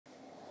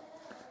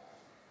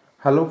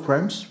Hello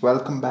friends,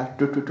 welcome back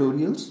to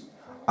tutorials.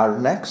 Our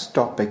next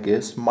topic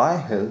is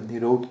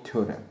Myhill-Nerode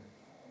Theorem.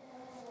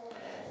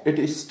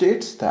 It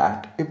states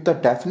that if the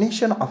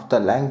definition of the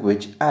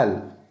language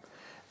L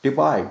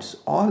divides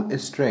all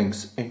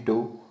strings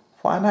into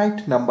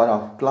finite number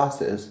of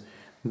classes,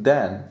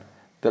 then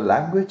the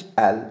language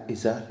L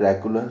is a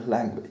regular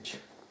language.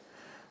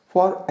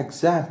 For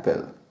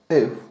example,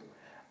 if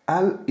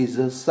L is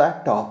a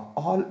set of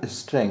all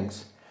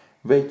strings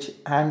which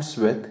ends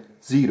with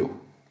 0.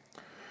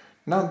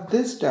 Now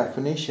this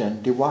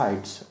definition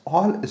divides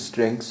all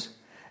strings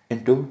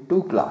into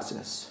two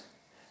classes.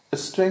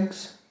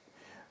 Strings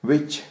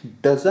which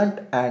doesn't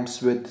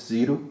ends with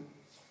 0,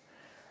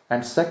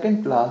 and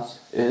second class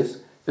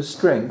is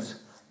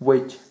strings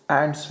which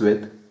ends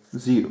with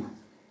 0.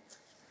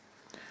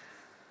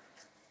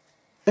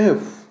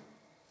 If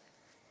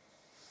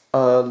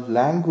a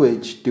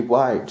language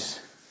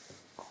divides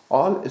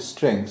all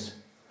strings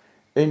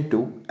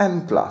into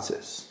n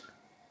classes,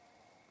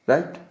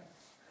 right?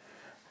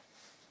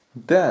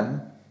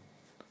 Then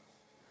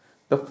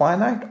the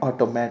finite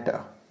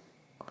automata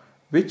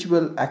which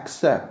will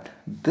accept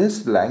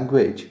this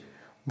language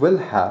will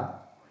have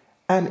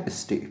n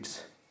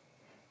states,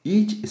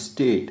 each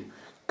state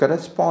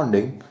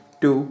corresponding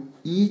to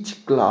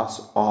each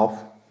class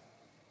of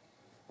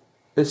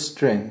a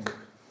string.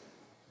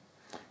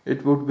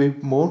 It would be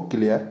more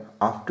clear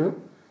after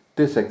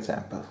this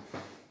example.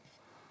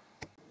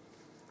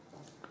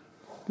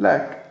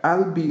 Let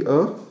L be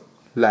a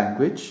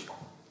language.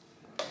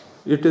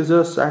 It is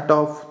a set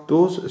of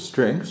those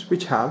strings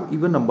which have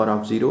even number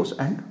of zeros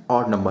and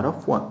odd number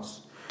of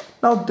ones.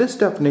 Now this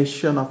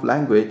definition of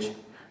language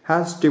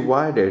has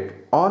divided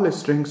all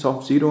strings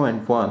of 0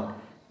 and 1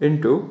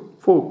 into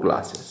 4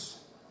 classes.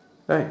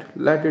 Right?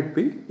 Let it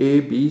be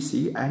A, B,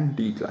 C and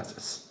D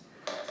classes.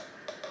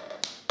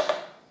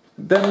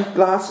 Then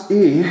class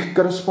A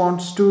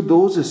corresponds to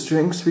those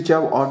strings which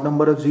have odd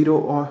number of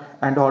 0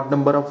 and odd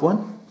number of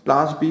 1.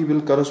 Class B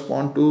will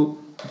correspond to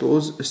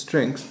those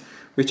strings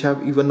which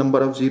have even number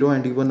of 0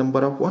 and even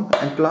number of 1,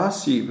 and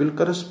class C will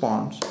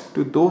correspond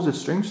to those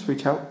strings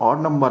which have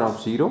odd number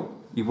of 0,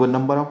 even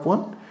number of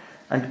 1,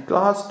 and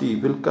class D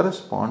will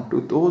correspond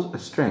to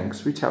those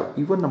strings which have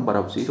even number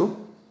of 0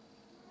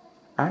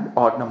 and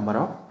odd number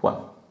of 1.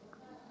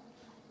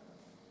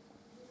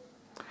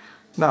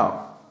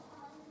 Now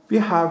we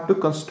have to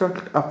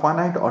construct a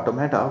finite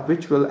automata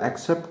which will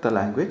accept the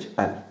language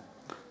L.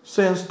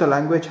 Since the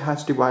language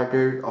has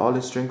divided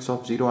all strings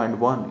of 0 and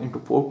 1 into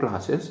 4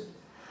 classes,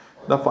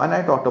 the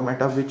finite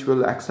automata which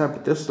will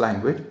accept this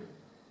language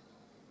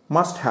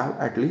must have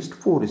at least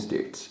 4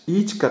 states,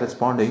 each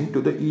corresponding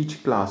to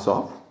each class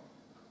of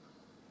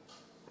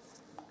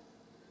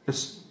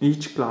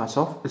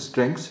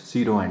strings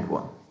 0 and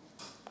 1.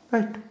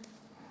 Right?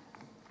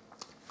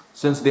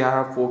 Since there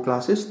are 4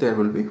 classes, there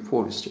will be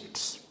 4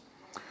 states.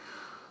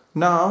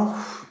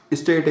 Now,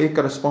 state A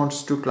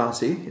corresponds to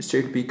class A,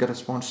 state B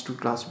corresponds to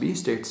class B,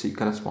 state C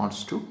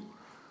corresponds to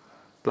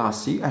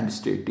class C, and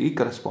state D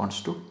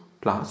corresponds to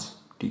class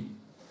D.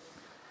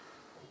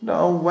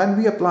 Now when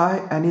we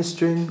apply any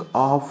string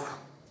of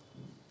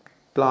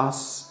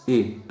class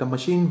A, the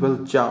machine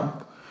will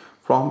jump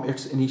from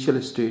its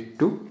initial state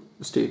to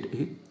state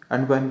A,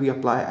 and when we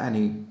apply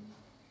any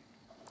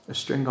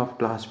string of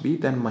class B,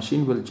 then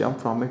machine will jump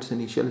from its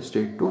initial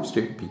state to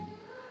state B,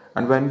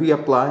 and when we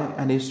apply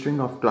any string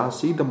of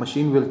class C, the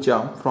machine will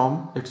jump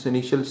from its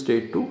initial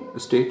state to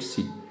state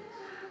C,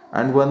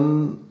 and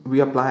when we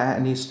apply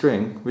any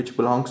string which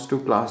belongs to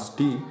class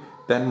D,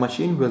 then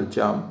machine will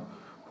jump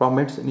from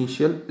its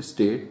initial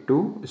state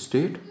to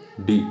state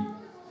D.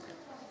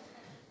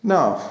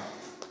 Now,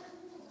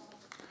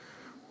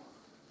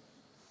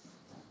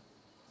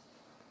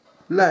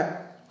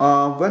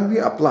 when we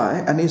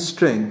apply any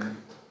string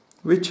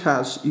which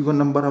has even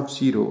number of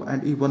 0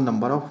 and even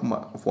number of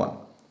 1,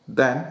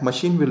 then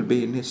machine will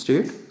be in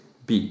state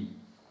B.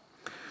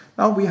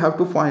 Now we have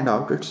to find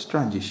out its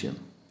transition.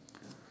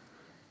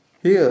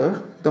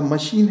 Here the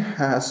machine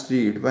has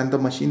read, when the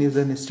machine is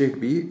in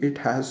state B, it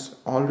has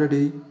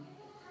already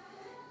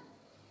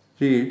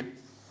read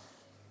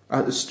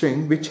a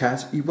string which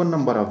has even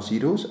number of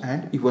zeros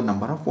and even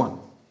number of 1.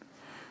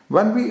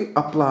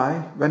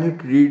 When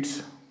it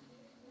reads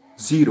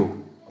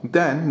 0,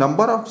 then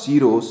number of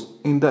zeros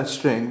in the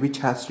string which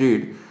has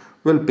read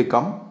will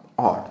become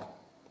odd,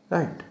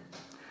 right?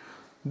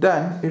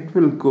 Then it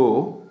will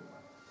go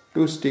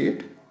to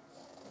state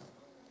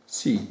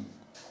C,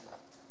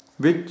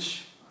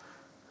 which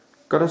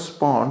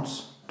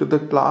corresponds to the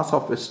class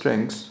of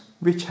strings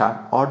which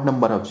have odd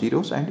number of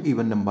zeros and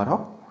even number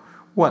of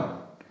 1.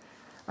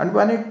 And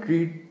when it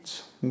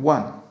reads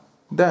 1,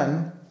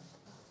 then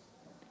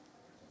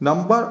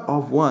number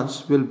of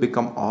ones will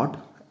become odd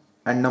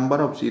and number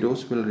of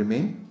zeros will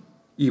remain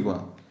even.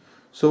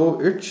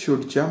 So it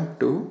should jump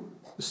to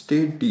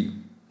state D,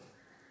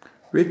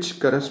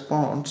 which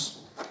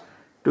corresponds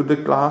to the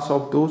class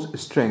of those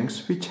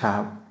strings which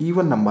have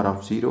even number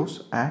of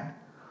zeros and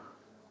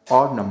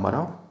odd number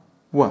of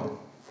 1.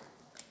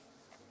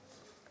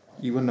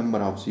 even number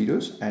of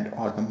zeros and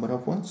odd number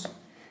of ones.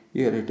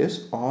 Here it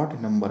is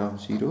odd number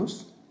of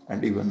zeros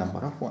and even number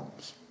of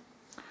ones.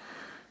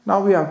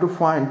 Now we have to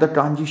find the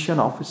transition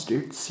of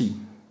state C.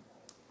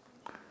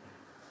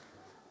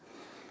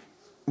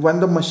 When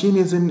the machine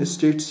is in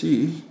state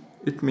C,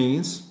 it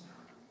means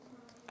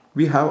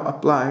we have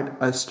applied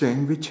a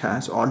string which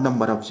has odd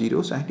number of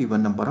zeros and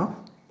even number of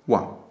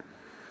 1.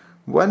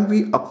 When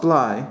we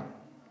apply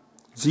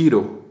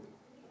 0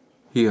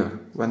 here,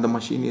 when the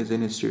machine is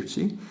in state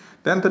C,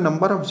 then the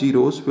number of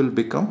zeros will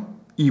become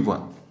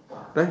even,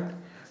 right?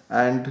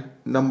 And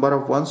number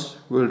of ones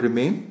will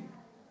remain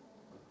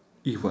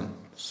even.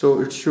 So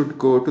it should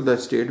go to the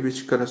state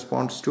which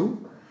corresponds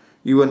to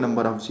even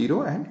number of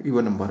 0 and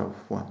even number of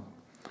 1.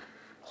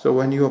 So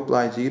when you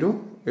apply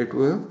 0, it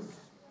will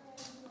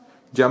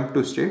jump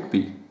to state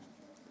B.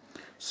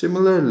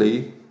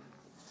 Similarly,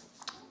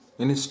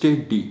 in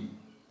state D,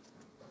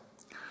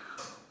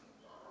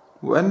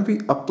 when we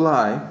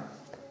apply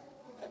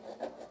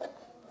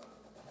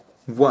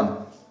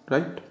 1,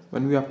 right?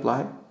 When we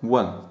apply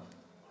 1,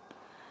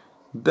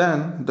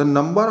 then the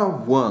number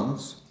of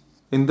ones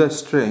in the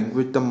string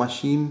which the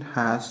machine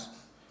has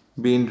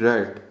been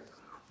read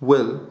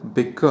will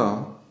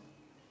become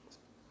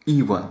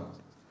even,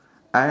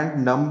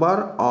 and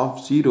number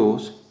of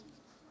zeros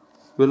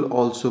will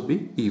also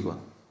be even.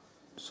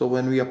 So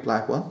when we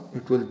apply 1,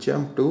 it will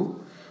jump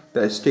to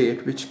the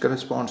state which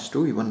corresponds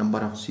to even number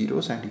of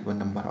zeros and even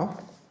number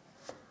of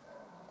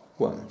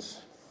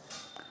ones.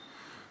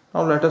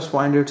 Now let us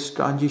find its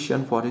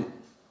transition for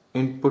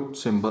input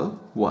symbol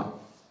 1.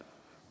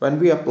 When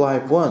we apply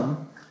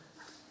 1,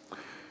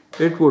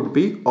 it would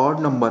be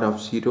odd number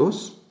of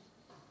zeros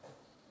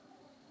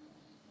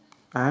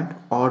and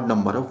odd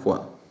number of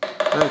 1,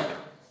 right?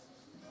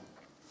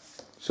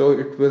 So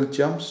it will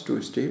jump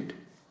to state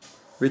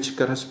which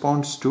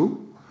corresponds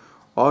to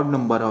odd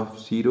number of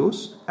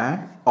zeros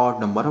and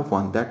odd number of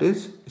 1, that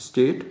is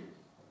state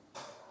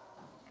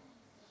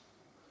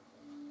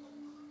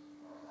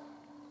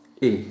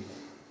A.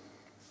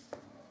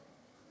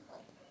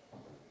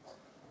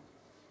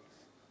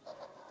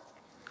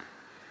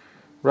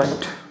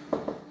 Right.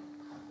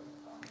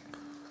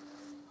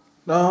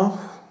 Now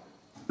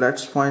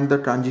let's find the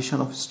transition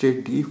of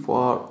state D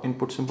for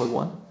input symbol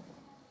 1.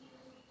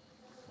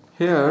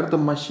 Here the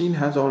machine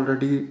has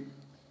already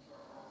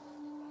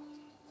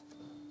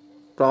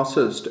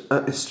processed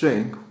a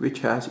string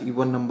which has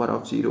even number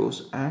of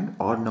zeros and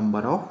odd number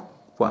of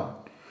 1.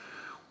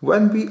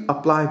 When we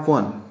apply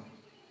 1,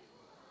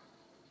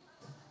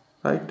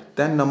 right,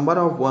 then number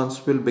of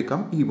ones will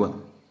become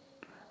even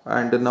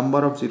and the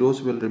number of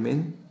zeros will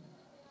remain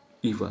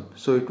even.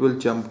 So it will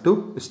jump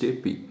to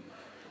state B.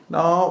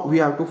 Now we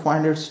have to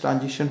find its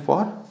transition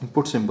for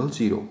input symbol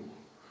 0.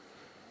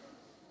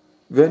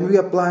 When we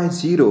apply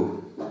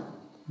 0,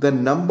 the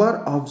number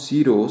of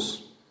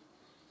zeros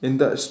in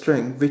the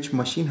string which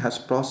machine has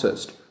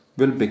processed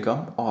will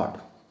become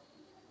odd,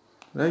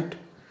 right?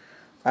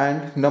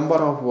 And number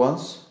of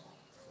ones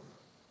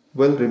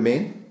will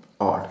remain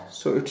odd.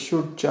 So it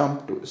should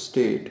jump to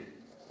state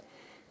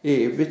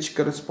A, which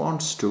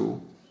corresponds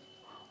to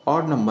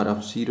odd number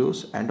of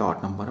zeros and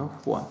odd number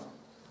of 1.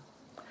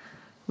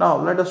 Now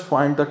let us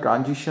find the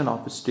transition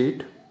of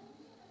state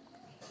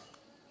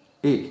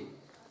A.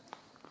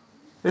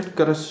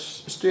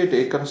 State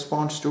A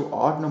corresponds to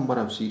odd number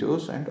of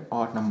zeros and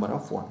odd number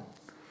of 1.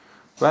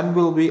 When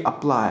will we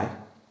apply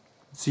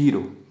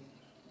 0?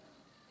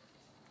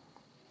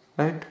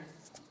 Right?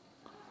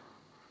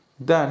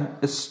 Then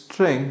a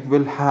string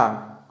will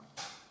have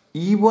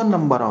even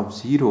number of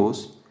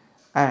zeros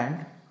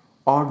and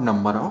odd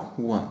number of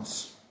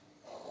ones.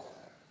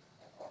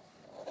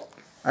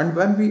 And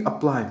when we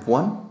apply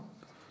 1,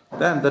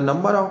 then the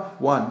number of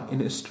 1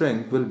 in a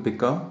string will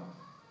become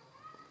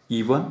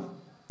even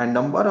and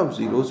number of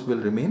zeros will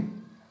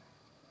remain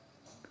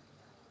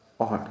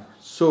odd.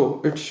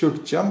 So it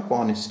should jump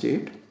on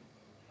state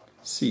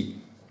C.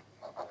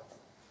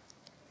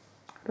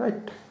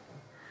 Right.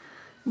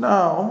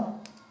 Now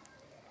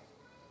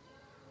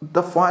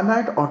the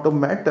finite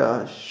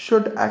automata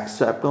should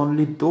accept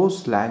only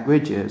those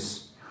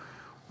languages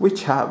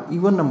which have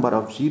even number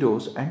of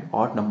zeros and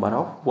odd number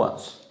of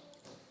ones.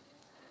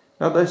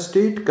 Now the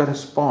state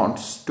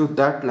corresponds to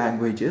that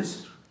language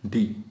is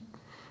D.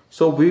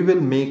 So we will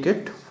make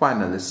it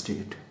final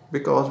state,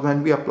 because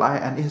when we apply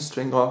any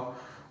string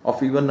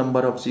of even number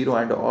of 0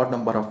 and odd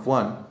number of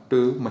 1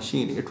 to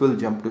machine, it will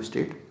jump to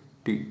state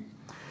D.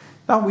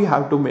 Now we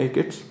have to make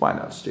its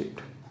final state.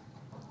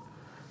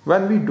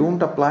 When we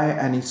don't apply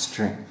any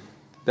string,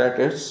 that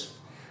is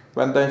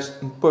when the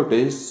input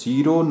is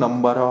 0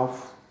 number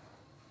of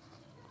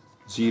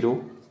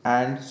 0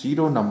 and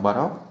 0 number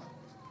of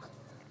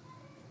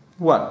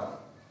 1,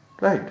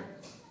 right?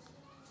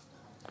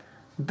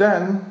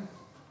 Then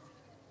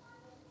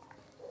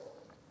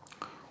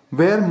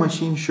where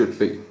machine should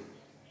be?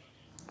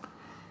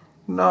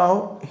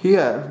 Now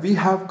here we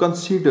have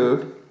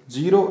considered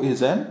 0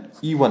 is an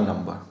even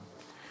number.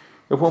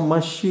 If a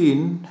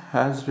machine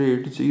has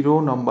read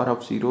 0 number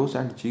of zeros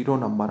and 0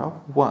 number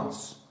of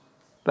ones,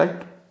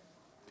 right?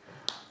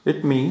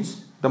 It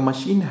means the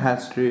machine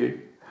has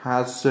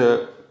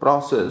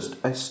processed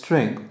a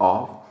string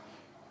of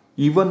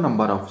even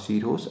number of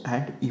zeros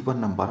and even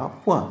number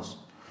of ones.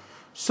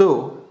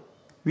 So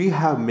we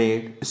have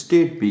made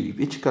state B,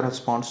 which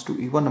corresponds to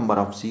even number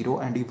of 0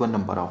 and even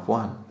number of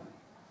 1,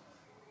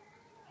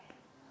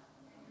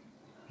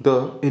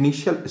 the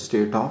initial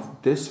state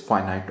of this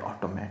finite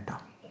automata.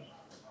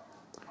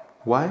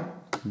 Why?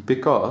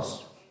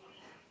 Because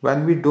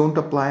when we don't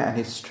apply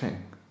any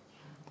string,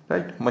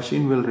 right,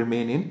 machine will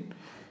remain in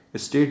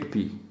state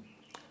B,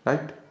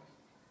 right,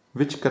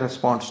 which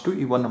corresponds to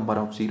even number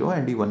of 0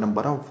 and even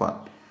number of 1.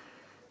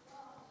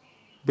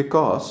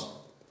 Because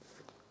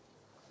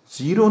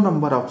 0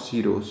 number of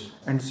zeros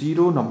and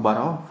 0 number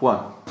of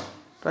 1,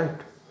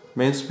 right,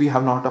 means we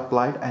have not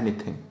applied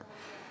anything,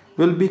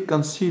 will be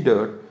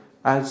considered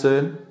as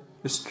a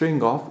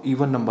string of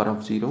even number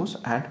of zeros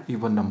and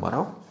even number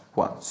of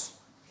ones.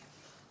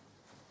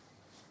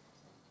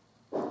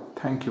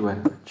 Thank you very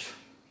much.